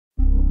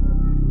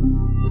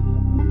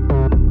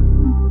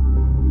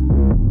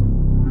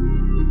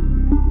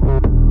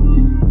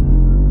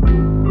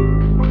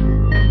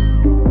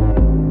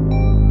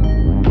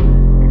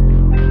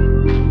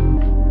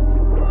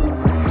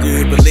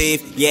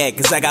Yeah,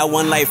 cause I got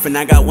one life and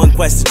I got one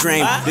quest to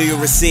dream. Do you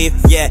receive?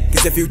 Yeah,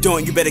 cause if you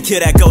don't, you better kill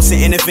that ghost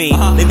and intervene.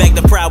 Lay back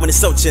the pride when it's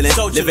so chillin'.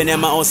 Living in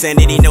my own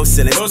sanity, no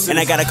ceilings. And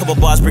I got a couple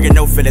bars bringing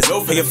no feelings.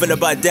 How you feel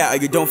about that or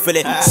you don't feel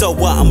it? So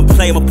what? I'ma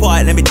play my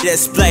part, let me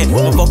display.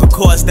 My vocal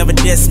cords never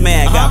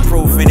dismay. I got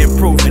proof in it,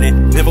 proving it.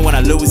 Never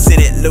wanna lose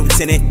in it,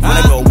 looting it. When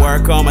I go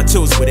work on my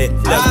tools with it.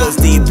 Love goes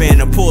deep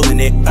in, I'm pulling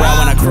it. Right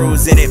when I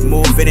cruise in it,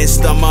 move in it.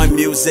 Start my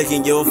music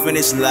and you'll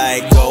finish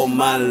like, oh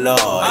my lord.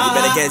 You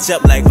better catch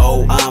up like,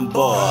 oh I'm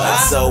bored.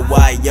 So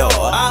why yo?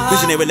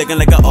 Visionary looking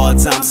like an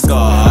all-time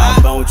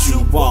scar. Don't you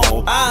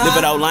won't live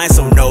it outline,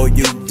 so no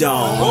you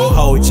don't.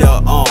 Hold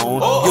your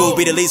own. You'll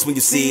be the least when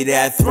you see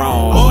that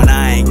throne.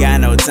 I ain't got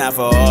no time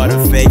for all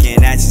the faking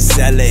that you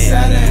selling.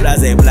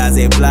 Blase,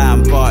 blase, blah,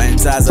 I'm parting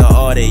ties of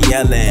all the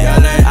yelling.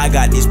 I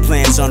got these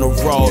plans on the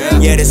road.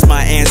 Yeah, this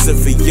my answer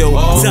for you.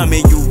 Tell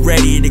me you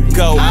ready to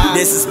go.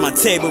 This is my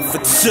table for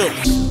two.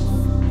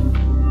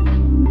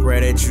 Pray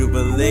that you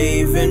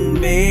believe in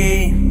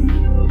me.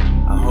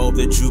 I hope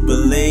that you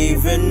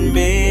believe in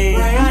me.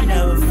 Pray I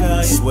never fail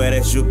you. Swear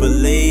that you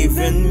believe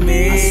in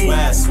me.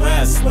 I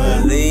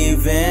swear.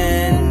 Believe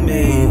in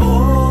me.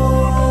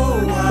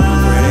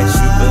 Pray that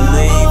you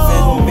believe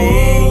in me.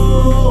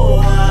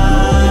 I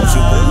hope that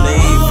you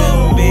believe in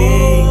me.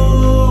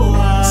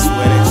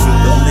 Swear that you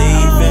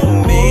believe in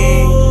me.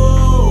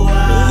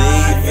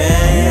 Believe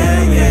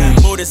in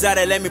me. Motives out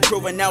there, let me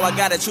prove it. Now I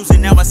gotta choose it.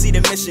 Now I see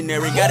the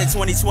missionary. Got it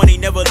 2020,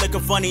 never looking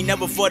funny,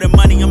 never for the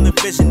money. I'm the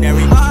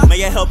visionary.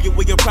 May I help you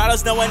with your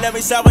problems? No one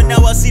ever saw it.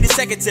 Now I see the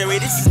secretary.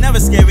 This is never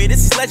scary.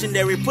 This is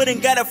legendary. Putting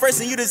God at first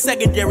and you the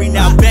secondary.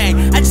 Now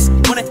bang. I just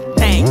wanna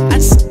hang. I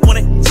just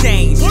wanna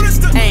change.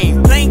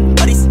 Aim. Playing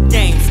all these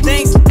games.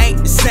 Things ain't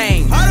the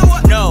same.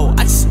 No,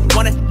 I just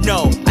wanna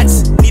know. I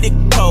just need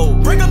a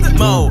code. Bring up the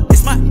mode.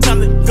 It's my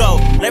time to go.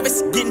 Life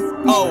is getting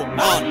old.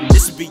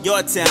 This should be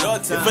your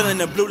town. You're feeling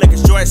the blue like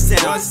it's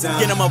Georgetown.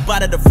 Get them up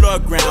out of the floor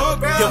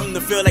ground. Give them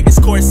the feel like it's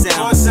core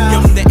sound.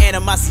 Give them the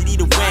animosity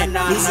to win.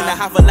 Losing the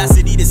high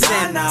velocity to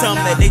sin. Tell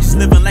them that they just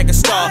living like a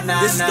star.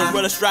 This is the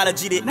real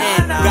astrology to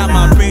end. Got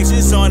my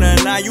patience on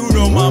the line. You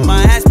know my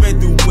mind has been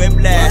through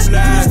whiplash.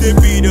 Used to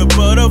be the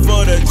butter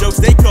for the jokes.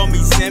 They call me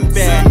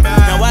Sinbad.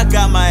 Now I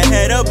got my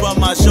head up on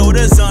my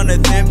shoulders on a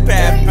thin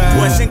path.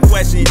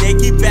 Question. They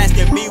keep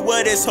asking me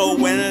what this whole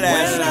when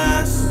last.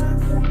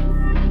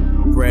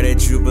 Pray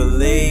that you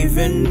believe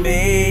in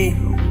me.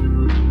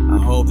 I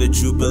hope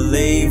that you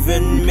believe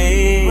in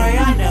me. Pray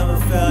I never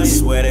fail you.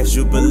 Swear that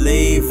you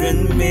believe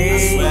in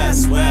me. I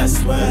swear.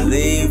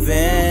 Believe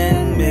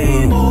in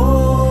me.